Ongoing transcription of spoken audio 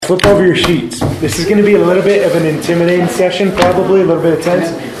flip over your sheets. This is going to be a little bit of an intimidating session, probably, a little bit of tense,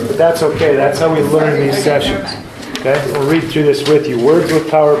 but that's okay. That's how we learn these sessions. Okay? We'll read through this with you. Words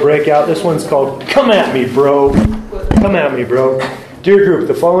with Power Breakout. This one's called Come At Me, Bro. Come at me, bro. Dear group,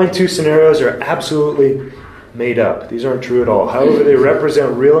 the following two scenarios are absolutely made up. These aren't true at all. However, they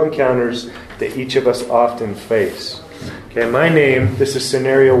represent real encounters that each of us often face. Okay, my name, this is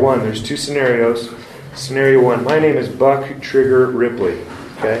scenario one. There's two scenarios. Scenario one, my name is Buck Trigger Ripley.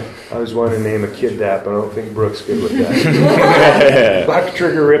 Okay, I always wanted to name a kid that, but I don't think Brooke's good with that. Buck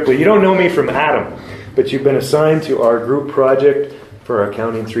Trigger Ripley. You don't know me from Adam, but you've been assigned to our group project for our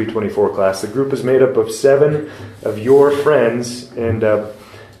Accounting 324 class. The group is made up of 7 of your friends and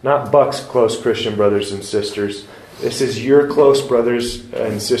not Buck's close Christian brothers and sisters. This is your close brothers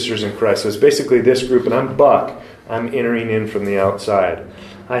and sisters in Christ. So it's basically this group, and I'm Buck. I'm entering in from the outside.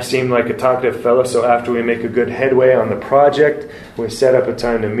 I seem like a talkative fellow, so after we make a good headway on the project, we set up a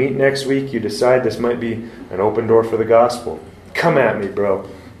time to meet next week, you decide this might be an open door for the gospel. Come at me, bro.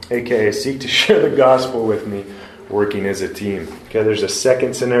 AKA, seek to share the gospel with me, working as a team. Okay, there's a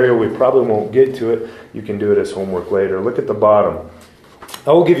second scenario. We probably won't get to it. You can do it as homework later. Look at the bottom.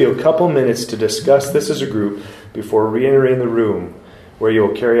 I will give you a couple minutes to discuss this as a group before re-entering the room where you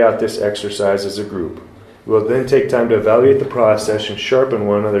will carry out this exercise as a group. We will then take time to evaluate the process and sharpen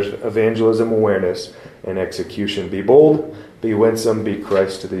one another's evangelism awareness and execution. Be bold, be winsome, be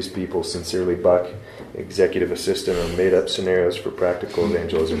Christ to these people. Sincerely, Buck, Executive Assistant on Made-Up Scenarios for Practical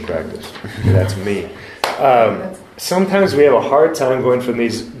Evangelism Practice. Okay, that's me. Sometimes we have a hard time going from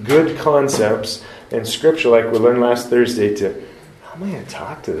these good concepts and scripture like we learned last Thursday to, how am I going to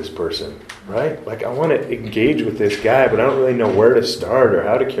talk to this person, right? Like, I want to engage with this guy, but I don't really know where to start or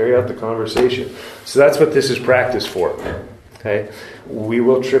how to carry out the conversation. So that's what this is practice for, okay? We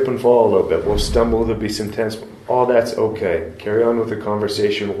will trip and fall a little bit. We'll stumble. There'll be some tense. All that's okay. Carry on with the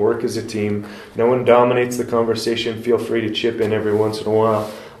conversation. Work as a team. No one dominates the conversation. Feel free to chip in every once in a while.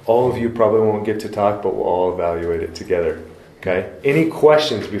 All of you probably won't get to talk, but we'll all evaluate it together, okay? Any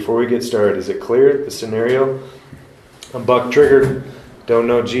questions before we get started? Is it clear, the scenario? I'm Buck Trigger, don't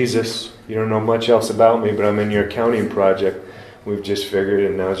know Jesus, you don't know much else about me, but I'm in your accounting project. We've just figured,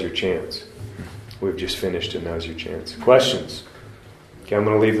 and now's your chance. We've just finished, and now's your chance. Questions? Okay, I'm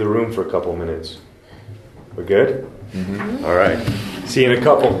going to leave the room for a couple minutes. We're good? Mm-hmm. All right. See you in a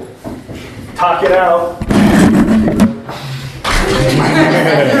couple. Talk it out.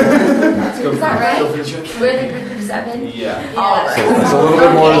 Is that right? We're the group of 7? Yeah. Yeah. It's a little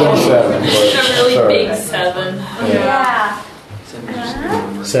bit more than 7. It's a really big 7. Yeah.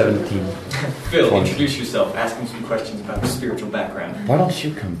 17. Phil, introduce yourself. Ask him some questions about his spiritual background. Why don't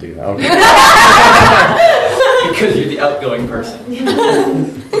you come do that? Okay. Because you're the outgoing person.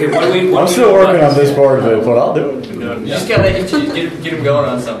 Okay, I'm still working on this part of it, but I'll do it. You just gotta let him get him going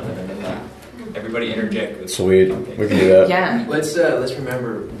on something, and then everybody interject. Sweet, we can do that. Yeah. Let's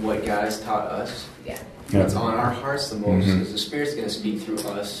remember what God has taught us. Yeah. What's on our hearts the most, Mm-hmm. because the Spirit's going to speak through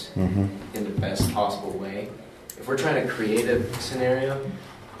us Mm-hmm. in the best possible way. If we're trying to create a scenario,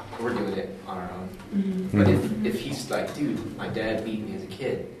 we're doing it on our own. Mm-hmm. But if he's like, dude, my dad beat me as a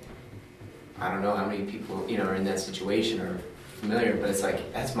kid. I don't know how many people are in that situation or familiar, but it's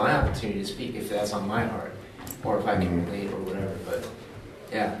like that's my opportunity to speak if that's on my heart, or if I can relate or whatever. But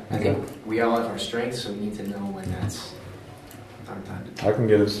yeah, I think we all have our strengths, so we need to know when that's our time to talk. I can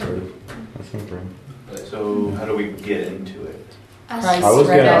get it started. That's no problem. So how do we get into it? I was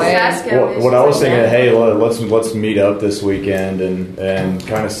what I was thinking. Hey, let's meet up this weekend and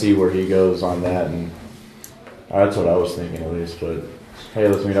kind of see where he goes on that, and that's what I was thinking at least. But hey,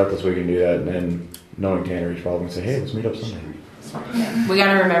 let's meet up this week and do that, and knowing Tanner, he's probably gonna say, hey, let's meet up Sunday. We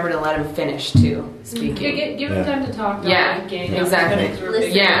got to remember to let him finish too speaking. Give him time to talk. Exactly.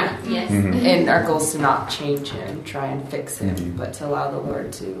 Listen. Yeah. Yes. Mm-hmm. And our goal is to not change him, try and fix him, but to allow the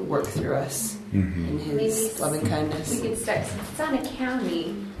Lord to work through us in His loving kindness. We could start, since it's on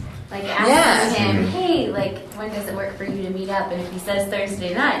accounting, like asking him, hey, like, when does it work for you to meet up? And if he says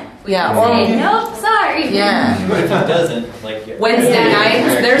Thursday night, we can say, nope, sorry. Yeah. But if he doesn't, like Wednesday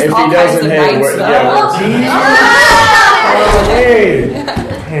nights, there's if all he kinds doesn't, of hey, nights Hey,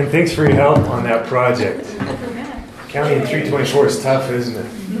 and thanks for your help on that project. Counting 324 is tough, isn't it?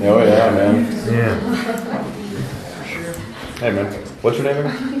 Oh yeah, man. Yeah. Hey man, what's your name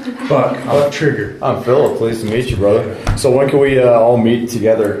again? Buck Trigger. I'm Philip. Pleased to meet you, brother. So when can we all meet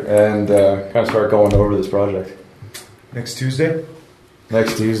together and kind of start going over this project? Next Tuesday?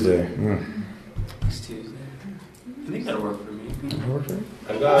 Next Tuesday. Next Tuesday. I think that'll work for me. Work for you?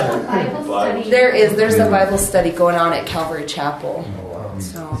 I've got Bible study. There's a Bible study going on at Calvary Chapel. Oh, wow.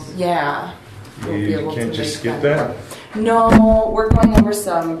 So, yeah. We'll be You able can't to just make skip that? No, we're going over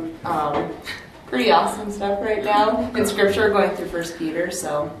some pretty awesome stuff right now in Scripture, going through 1 Peter.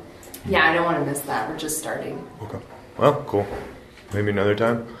 So, yeah, I don't want to miss that. We're just starting. Okay. Well, cool. Maybe another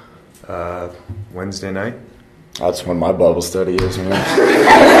time. Wednesday night. That's when my Bible study is, man.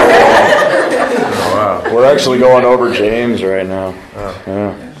 Oh, wow. We're actually going over James right now.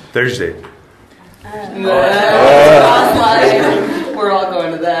 Yeah. Thursday. We're all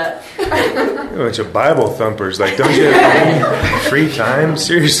going to that. A bunch of Bible thumpers. Like, don't you have any free time?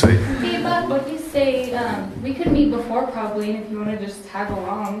 Seriously. Hey, Bob, what do you say? We could meet before probably, and if you want to just tag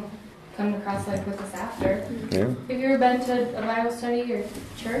along, come across like with us after. Yeah. Have you ever been to a Bible study or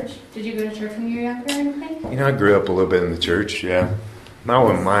church? Did you go to church when you were younger or anything? You know, I grew up a little bit in the church, yeah. Not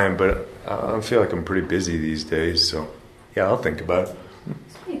with mine, but I feel like I'm pretty busy these days, so yeah, I'll think about it.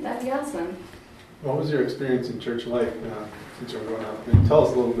 Sweet, that'd be awesome. What was your experience in church like since you were growing up? I mean, tell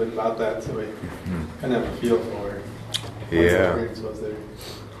us a little bit about that so we kind of have a feel for what the experience was there.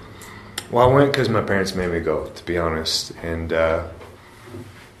 Well, I went because my parents made me go, to be honest, and I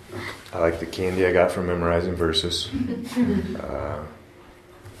like the candy I got from memorizing verses. I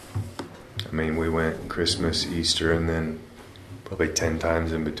mean, we went Christmas, Easter, and then probably 10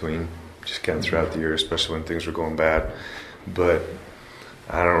 times in between, just kind of throughout the year, especially when things were going bad. But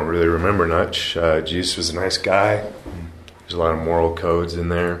I don't really remember much. Jesus was a nice guy. There's a lot of moral codes in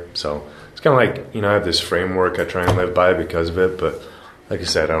there. So it's kind of like, you know, I have this framework I try and live by because of it. But like I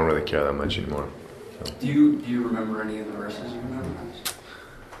said, I don't really care that much anymore. So. Do you remember any of the verses you remember?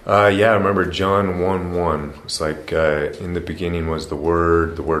 Yeah, I remember John 1:1. It's like, in the beginning was the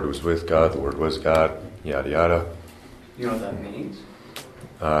Word was with God, the Word was God, yada yada. You know what that means?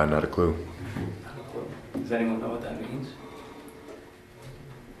 Not a clue. Not a clue. Does anyone know what that means?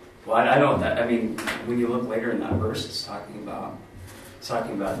 Well, I know what that. I mean, when you look later in that verse, it's talking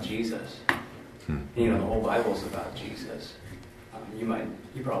about Jesus. You know, the whole Bible's about Jesus.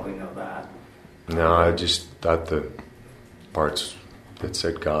 You probably know that. No, I just thought the parts that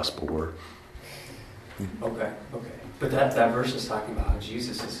said gospel were. Okay. But that verse is talking about how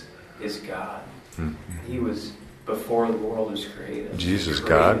Jesus is God. He was before the world was created. Jesus He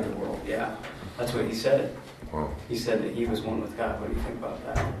God? created the world. Yeah, that's what he said. Wow. He said that he was one with God. What do you think about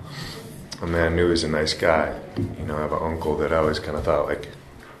that? I mean, I knew he was a nice guy. You know, I have an uncle that I always kind of thought, like,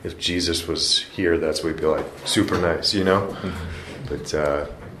 if Jesus was here, that's what he'd be like, super nice, you know? But,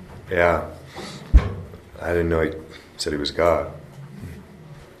 yeah, I didn't know he said he was God.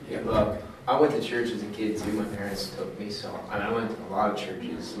 Yeah, look, I went to church as a kid too. My parents took me, so I went to a lot of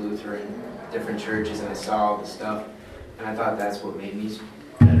churches, Lutheran, different churches, and I saw all the stuff, and I thought that's what made me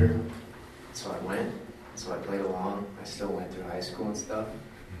better. So I went, so I played along. I still went through high school and stuff.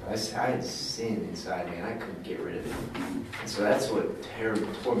 But I had sin inside me, and I couldn't get rid of it. And so that's what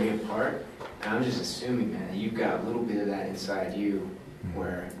tore me apart. And I'm just assuming, man, you've got a little bit of that inside you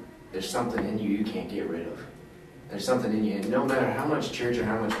where there's something in you can't get rid of. There's something in you, and no matter how much church or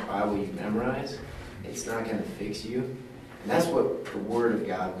how much Bible you memorize, it's not going to fix you. And that's what the Word of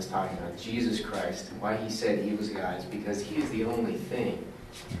God was talking about, Jesus Christ. Why he said he was God is because he is the only thing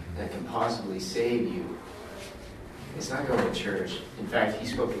that can possibly save you. It's not going to church. In fact, he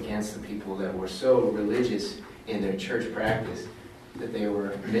spoke against the people that were so religious in their church practice that they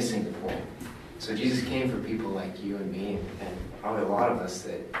were missing the point. So Jesus came for people like you and me, and probably a lot of us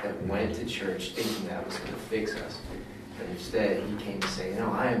that went to church thinking that was going to fix us. But instead, he came to say,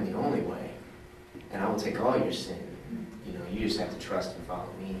 no, I am the only way, and I will take all your sin. You know, you just have to trust and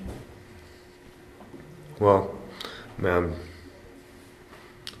follow me. Well, man,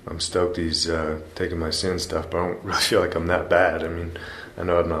 I'm stoked he's taking my sin stuff, but I don't really feel like I'm that bad. I mean, I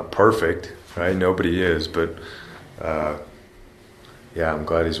know I'm not perfect, right? Nobody is, but yeah, I'm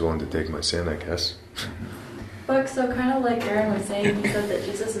glad he's willing to take my sin, I guess. But so kind of like Aaron was saying, he said that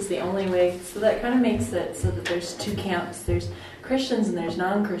Jesus is the only way. So that kind of makes it so that there's two camps. There's Christians and there's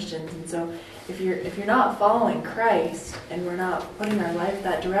non-Christians. And so if you're not following Christ and we're not putting our life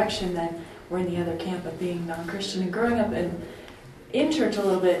that direction, then we're in the other camp of being non-Christian. And growing up in church a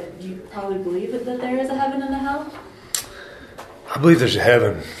little bit, you probably believe that there is a heaven and a hell? I believe there's a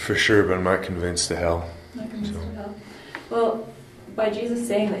heaven for sure, but I'm not convinced of hell. Not convinced of hell. Well, by Jesus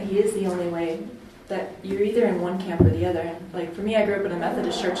saying that he is the only way, that you're either in one camp or the other. And like for me, I grew up in a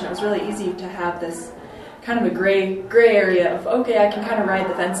Methodist church, and it was really easy to have this kind of a gray area of, okay, I can kind of ride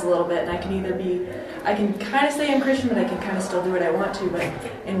the fence a little bit, and I can kind of say I'm Christian, but I can kind of still do what I want to. But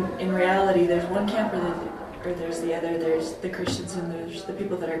in reality, there's one camp or there's the other. There's the Christians and there's the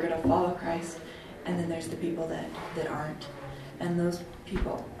people that are going to follow Christ, and then there's the people that aren't. And those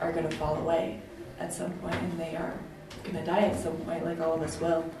people are going to fall away at some point, and they are going to die at some point, like all of us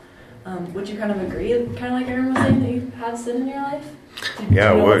will. Would you kind of agree, kind of like Aaron was saying, that you have sin in your life? Do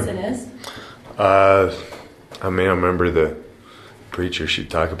Yeah, I you know would. what sin is? I remember the preacher, she'd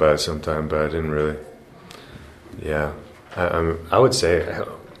talk about it sometime, but I didn't really. Yeah. I would say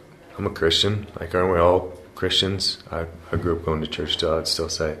I'm a Christian. Like, aren't we all Christians? I grew up going to church still. I'd still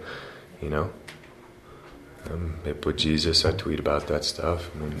say, hip with Jesus. I tweet about that stuff.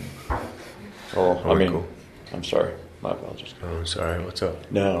 Cool. I'm sorry. My apologies. Oh, sorry. What's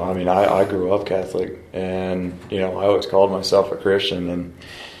up? No, I grew up Catholic, and, I always called myself a Christian, and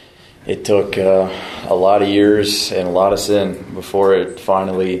it took a lot of years and a lot of sin before it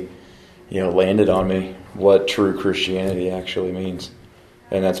finally, landed on me what true Christianity actually means.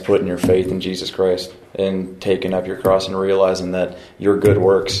 And that's putting your faith in Jesus Christ and taking up your cross and realizing that your good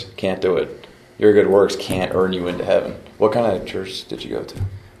works can't do it. Your good works can't earn you into heaven. What kind of church did you go to?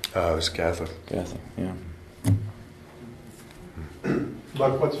 I was Catholic. Catholic, yeah.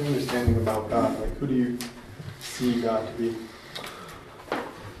 But what's your understanding about God? Like, who do you see God to be?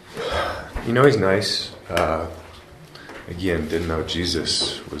 He's nice. Again, didn't know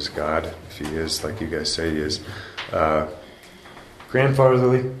Jesus was God. If he is, like you guys say he is.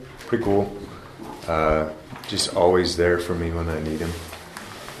 Grandfatherly, pretty cool. Just always there for me when I need him.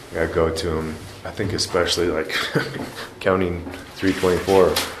 I go to him, I think especially like counting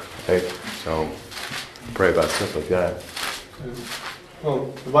 324. Right? So pray about stuff like that.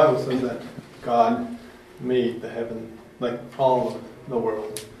 Well, the Bible says that God made the heaven, like all of the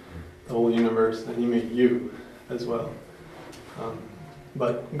world, the whole universe, and he made you as well.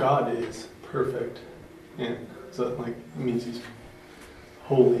 But God is perfect, and so it means he's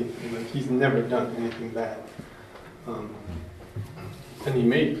holy, and he's never done anything bad. And he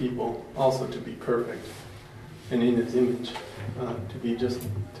made people also to be perfect and in his image, to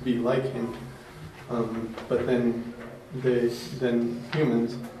be like him. But then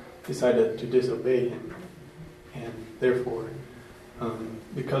humans decided to disobey him, and therefore,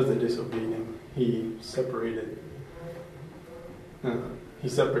 because they disobeyed him, he separated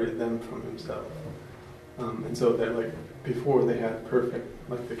them from himself. And so that before they had perfect,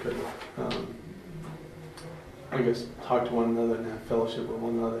 they could talk to one another and have fellowship with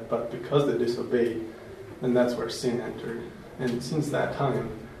one another. But because they disobeyed, then that's where sin entered. And since that time,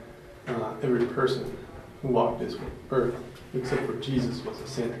 every person who walked this earth, except for Jesus, was a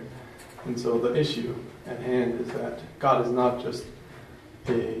sinner. And so the issue at hand is that God is not just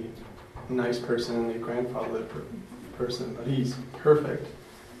a nice person and a grandfather person, but he's perfect,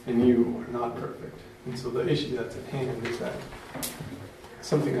 and you are not perfect. And so the issue that's at hand is that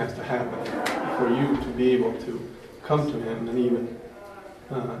something has to happen for you to be able to come to him and even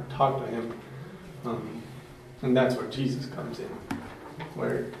talk to him. And that's where Jesus comes in,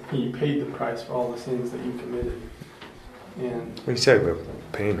 where he paid the price for all the sins that you committed. And when you say about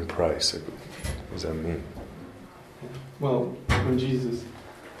paying the price, what does that mean? Well, when Jesus,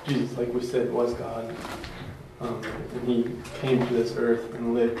 like we said, was God, and he came to this earth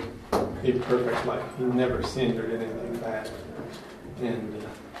and lived a perfect life. He never sinned or did anything bad. And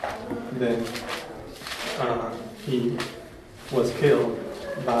then he was killed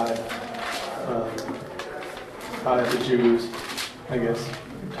by the Jews. I guess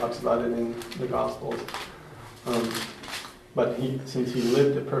it talks about it in the Gospels. But since he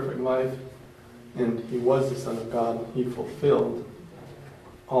lived a perfect life and he was the Son of God, he fulfilled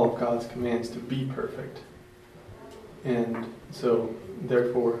all of God's commands to be perfect. And so,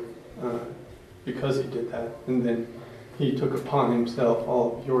 therefore, because he did that, and then he took upon himself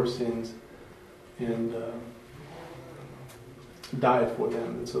all of your sins and died for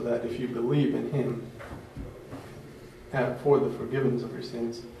them, and so that if you believe in him for the forgiveness of your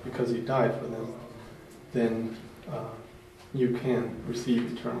sins, because he died for them, then you can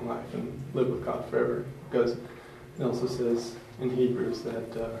receive eternal life and live with God forever. Because it also says in Hebrews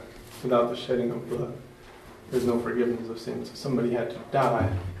that without the shedding of blood, there's no forgiveness of sins. So somebody had to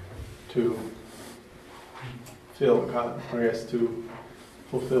die to to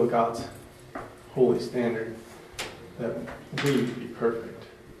fulfill God's holy standard, that we would be perfect.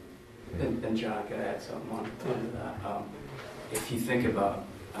 And John, could I add something on to that? If you think about,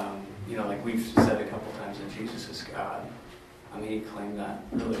 like we've said a couple times that Jesus is God. He claimed that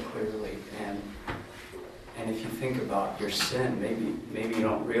really clearly. And if you think about your sin, maybe you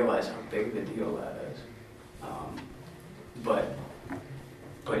don't realize how big of a deal that is. But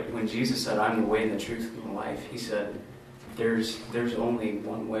when Jesus said, "I'm the way and the truth and the life," he said, "There's only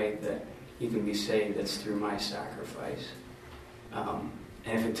one way that you can be saved. That's through my sacrifice." And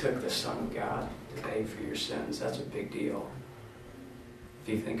if it took the Son of God to pay for your sins, that's a big deal. If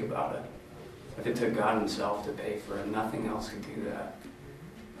you think about it. If it took God himself to pay for it, nothing else could do that.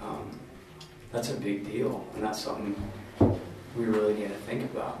 that's a big deal, and that's something we really need to think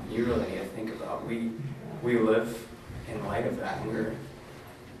about. You really need to think about. We live in light of that, and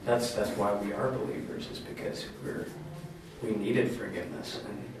that's why we are believers, is because we needed forgiveness,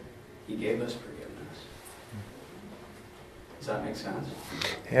 and He gave us forgiveness. Does that make sense?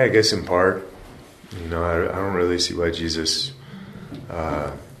 Yeah, I guess in part. I don't really see why Jesus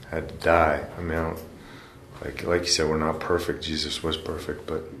had to die. I mean, I don't, like you said, we're not perfect. Jesus was perfect,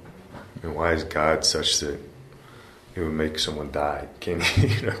 but why is God such that He would make someone die? Can you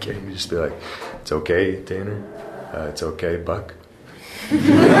just be like, it's okay, Tanner? It's okay, Buck?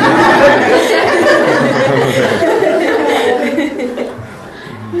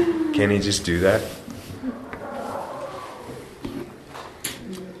 Can He just do that?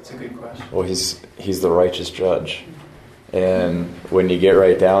 It's a good question. Well, he's the righteous judge. And when you get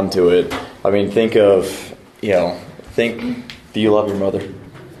right down to it, I mean, think, do you love your mother?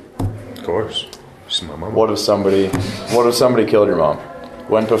 Of course. She's my mom. What if somebody killed your mom?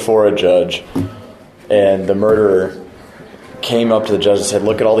 Went before a judge, and the murderer came up to the judge and said,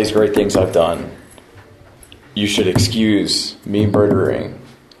 look at all these great things I've done. You should excuse me murdering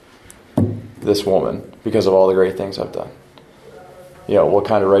this woman because of all the great things I've done. What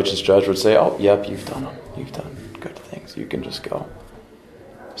kind of righteous judge would say, oh, yep, you've done them. You've done good things. You can just go.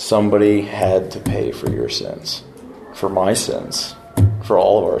 Somebody had to pay for your sins, for my sins, for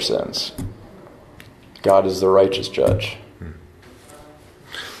all of our sins. God is the righteous judge.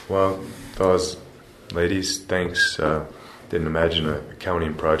 Well, fellas, ladies, thanks. Didn't imagine an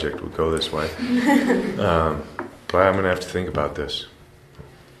accounting project would go this way. But I'm going to have to think about this.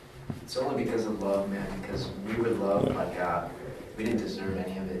 It's only because of love, man, because we were loved by God. We didn't deserve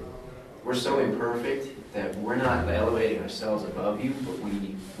any of it. We're so imperfect that we're not elevating ourselves above you, but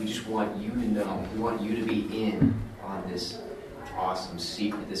we just want you to know. We want you to be in on this awesome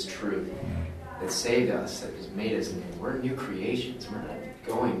secret, this truth that saved us, that has made us new. We're new creations. We're not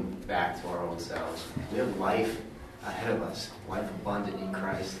going back to our old selves. We have life ahead of us, life abundant in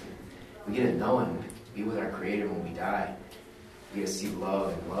Christ. We get to know Him, be with our Creator when we die. We get to see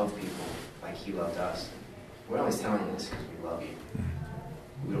love and love people like He loved us. We're always telling you this because we love you.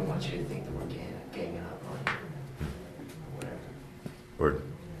 We don't want you to think that we're ganging up on you. Whatever. Word.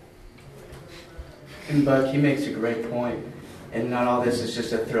 And Buck, he makes a great point. And not all this is just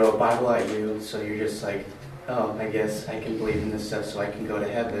to throw a Bible at you, so you're just like, oh, I guess I can believe in this stuff so I can go to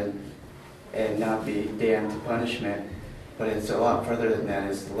heaven and not be damned to punishment. But it's a lot further than that.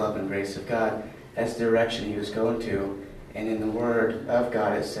 It's the love and grace of God. That's the direction he was going to. And in the Word of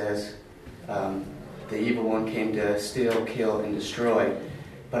God it says, the evil one came to steal, kill, and destroy.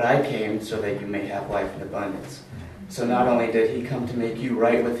 But I came so that you may have life in abundance. So not only did he come to make you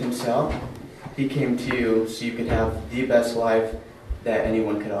right with himself, he came to you so you could have the best life that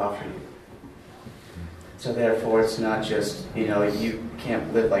anyone could offer you. So therefore it's not just, you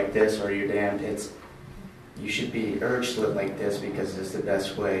can't live like this or you're damned. It's, you should be urged to live like this because it's the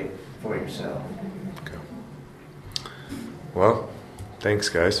best way for yourself. Okay. Well, thanks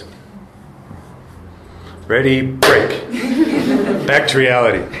guys. Ready, break. Back to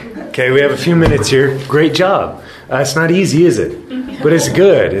reality. Okay, we have a few minutes here. Great job. It's not easy, is it? But it's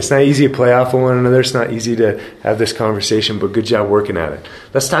good. It's not easy to play off of one another. It's not easy to have this conversation, but good job working at it.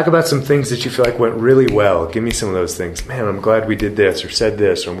 Let's talk about some things that you feel like went really well. Give me some of those things. Man, I'm glad we did this or said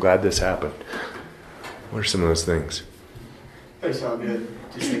this or I'm glad this happened. What are some of those things? It's all good.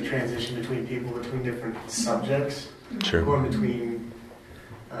 Just like transition between people, between different subjects. Sure. Going between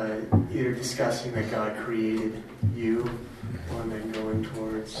either discussing that God created you and then going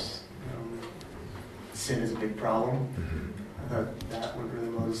towards sin is a big problem. I thought that went really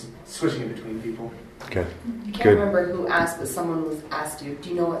well, just switching it between people. Okay. I can't remember who asked, but someone was asked you, do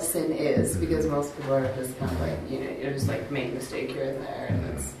you know what sin is? Because most people are just kind of like, you're just like make a mistake here and there.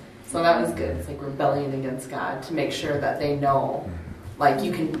 And so that was good. It's like rebellion against God to make sure that they know. Like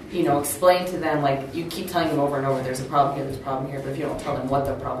you can, explain to them, like you keep telling them over and over, there's a problem here, there's a problem here, but if you don't tell them what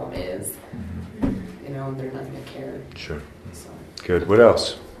the problem is, they're not going to care. Sure. So. Good. What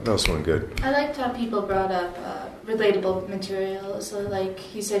else? What else went good? I liked how people brought up relatable material. So like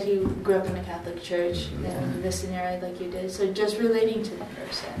he said he grew up in a Catholic church and this scenario like you did. So just relating to the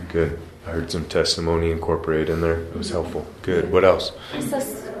person. Good. I heard some testimony incorporated in there. It was helpful. Good. What else? Just a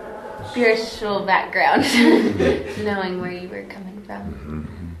spiritual background. Knowing where you were coming from.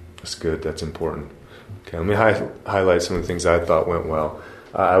 Mm-hmm. That's good. That's important. Okay, let me highlight some of the things I thought went well.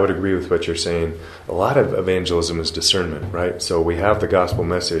 I would agree with what you're saying. A lot of evangelism is discernment, right? So we have the gospel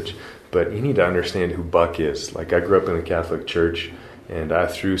message, but you need to understand who Buck is. Like I grew up in a Catholic church, And I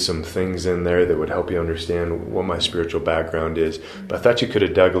threw some things in there that would help you understand what my spiritual background is. But I thought you could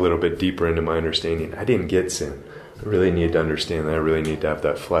have dug a little bit deeper into my understanding. I didn't get sin. I really need to understand that. I really need to have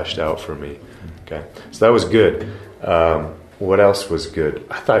that fleshed out for me. Okay, so that was good. What else was good?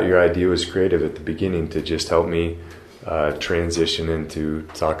 I thought your idea was creative at the beginning to just help me transition into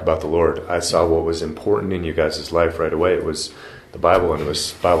talk about the Lord. I saw what was important in you guys' life right away. It was the Bible, and it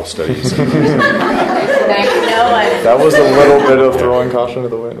was Bible studies. That was a little bit of throwing caution to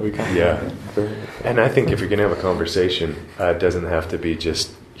the wind. And I think if you're going to have a conversation, it doesn't have to be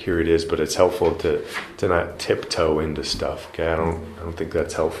just here it is, but it's helpful to not tiptoe into stuff. Okay, I don't think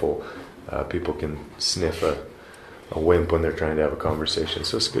that's helpful. People can sniff a wimp when they're trying to have a conversation.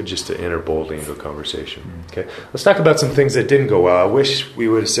 So it's good just to enter boldly into a conversation. Okay, let's talk about some things that didn't go well. I wish we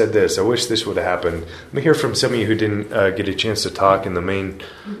would have said this. I wish this would have happened. Let me hear from some of you who didn't get a chance to talk in the main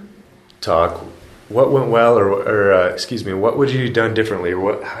talk. What went well, or excuse me, what would you have done differently,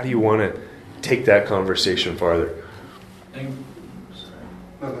 or how do you want to take that conversation farther? I think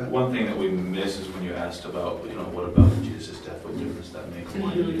one thing that we miss is when you asked about, what about Jesus' death? What difference that make?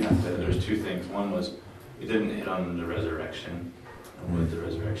 There's two things. One was we didn't hit on the resurrection and what the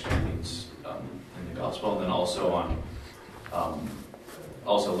resurrection means in the gospel, and then also on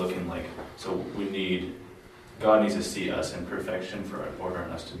also looking like, so God needs to see us in perfection for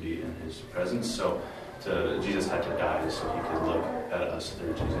ordering us to be in His presence. So Jesus had to die so He could look at us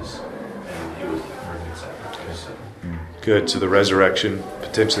through Jesus, and He was the perfect sacrifice. So. Good. So the resurrection,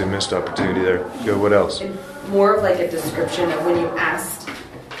 potentially missed opportunity there. Good. What else? And more of like a description of when you asked,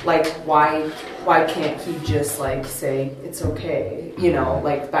 like, why can't He just like say it's okay,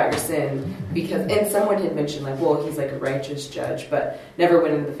 like about your sin? Because, and someone had mentioned like, well, He's like a righteous judge, but never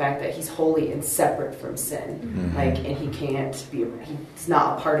went into the fact that He's holy and separate from sin, like, and He's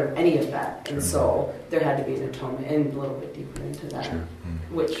not a part of any of that, and so there had to be an atonement, and a little bit deeper into that,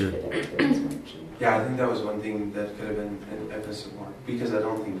 which fit into this mentioned. Yeah, I think that was one thing that could have been an emphasis more, because I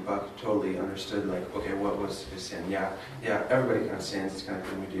don't think Buck totally understood, like, okay, what was his sin? Yeah, everybody kind of sins, it's kind of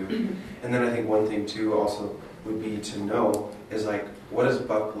thing we do. And then I think one thing too also would be to know is like, what is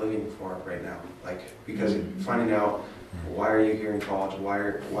Buck living for right now? Like, because finding out why are you here in college, why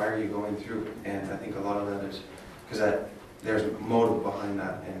are you going through? And I think a lot of that is because there's motive behind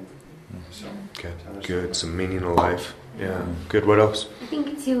that, and so good, some meaning in life. Yeah, good. What else? I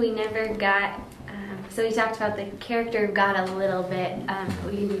think too, we never got. So we talked about the character of God a little bit.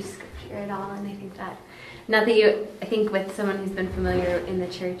 We didn't use scripture at all, and I think that. Not that you. I think with someone who's been familiar in the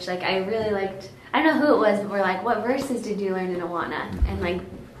church, like I really liked. I don't know who it was, but we're like, what verses did you learn in Awana? And like,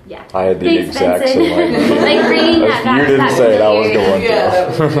 yeah. I had the exact same language. Like reading that. You didn't say it, I was going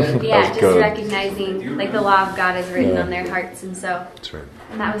to. Yeah, just recognizing like the law of God is written on their hearts, and so. That's right.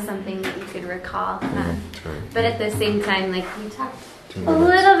 And that was something that you could recall. But at the same time, like we talked a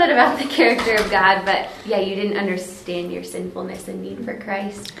little bit about the character of God, but yeah, you didn't understand your sinfulness and need for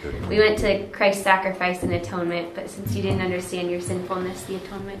Christ. We went to Christ's sacrifice and atonement, but since you didn't understand your sinfulness, the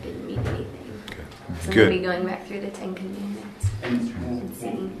atonement didn't mean anything. So maybe going back through the 10 Commandments.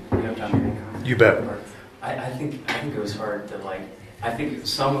 You bet. I think it was hard to like. I think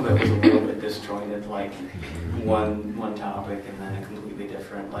some of it was a little bit disjointed, like one topic and then a completely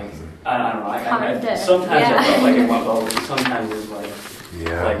different. Like I don't know. Sometimes I felt like it went well. Sometimes it was like,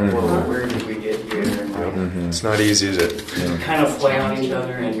 well, where did we get here? And like, it's not easy, is it? Kind of play on each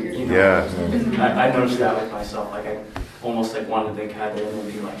other, and I noticed that with myself. Like I almost like wanted to kind of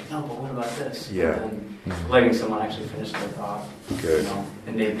and be like, no, but what about this? Yeah. And then letting someone actually finish their thought. Good.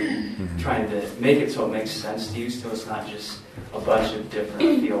 And maybe trying to make it so it makes sense to you, so it's not just a bunch of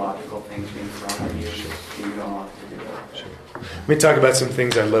different theological things being thrown at you. You don't want to do that. Sure. Let me talk about some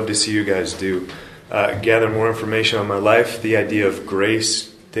things I'd love to see you guys do. Gather more information on my life. The idea of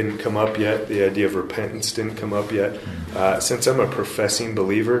grace didn't come up yet. The idea of repentance didn't come up yet. Since I'm a professing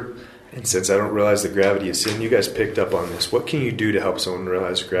believer, and since I don't realize the gravity of sin, you guys picked up on this. What can you do to help someone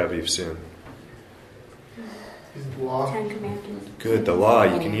realize the gravity of sin? Law. 10 Commandments. Good, the law.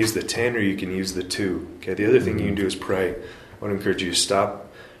 You can use the 10 or you can use the 2. Okay. The other thing you can do is pray. I want to encourage you to stop.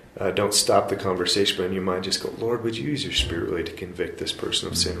 Don't stop the conversation, but in your mind just go, Lord, would you use your Spirit really to convict this person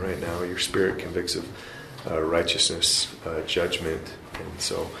of sin right now? Your Spirit convicts of righteousness, judgment, and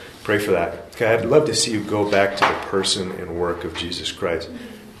so pray for that. Okay, I'd love to see you go back to the person and work of Jesus Christ.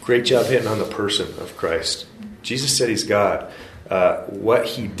 Great job hitting on the person of Christ. Jesus said He's God. What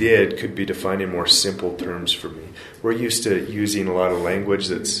He did could be defined in more simple terms for me. We're used to using a lot of language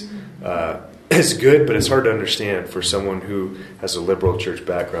that's it's good, but it's hard to understand for someone who has a liberal church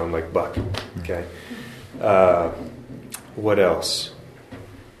background like Buck. Okay. What else?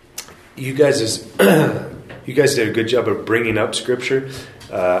 You guys, You guys did a good job of bringing up Scripture.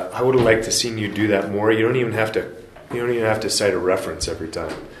 I would have liked to seen you do that more. You don't even have to cite a reference every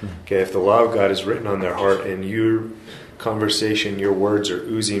time. Okay, if the law of God is written on their heart and your conversation, your words are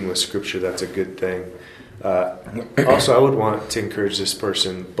oozing with Scripture, that's a good thing. Also, I would want to encourage this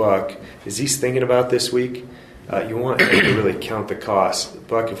person, Buck, as he's thinking about this week, you want him to really count the cost.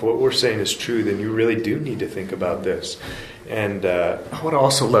 Buck, if what we're saying is true, then you really do need to think about this. And I would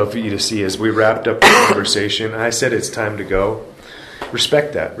also love for you to see, as we wrapped up the conversation, I said it's time to go.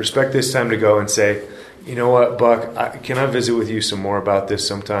 Respect that. Respect this time to go and say, you know what, Buck, can I visit with you some more about this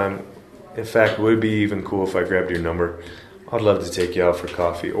sometime? In fact, it would be even cool if I grabbed your number. I'd love to take you out for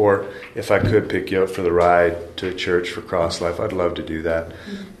coffee. Or if I could pick you up for the ride to church for Cross Life, I'd love to do that.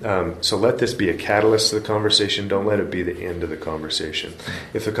 So let this be a catalyst to the conversation. Don't let it be the end of the conversation.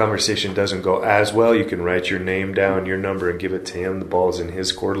 If the conversation doesn't go as well, you can write your name down, your number, and give it to him. The ball's in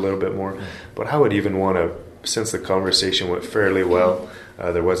his court a little bit more. But I would even want to, since the conversation went fairly well,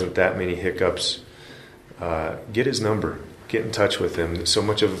 there wasn't that many hiccups, get his number. Get in touch with him. So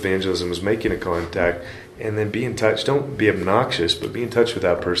much of evangelism is making a contact, and then be in touch. Don't be obnoxious, but be in touch with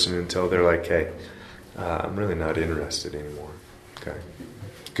that person until they're like, hey, I'm really not interested anymore. Okay.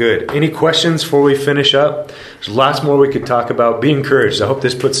 Good. Any questions before we finish up? There's lots more we could talk about. Be encouraged. I hope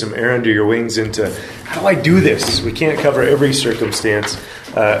this puts some air under your wings into, how do I do this? We can't cover every circumstance.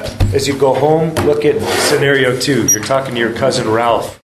 As you go home, look at scenario 2. You're talking to your cousin Ralph.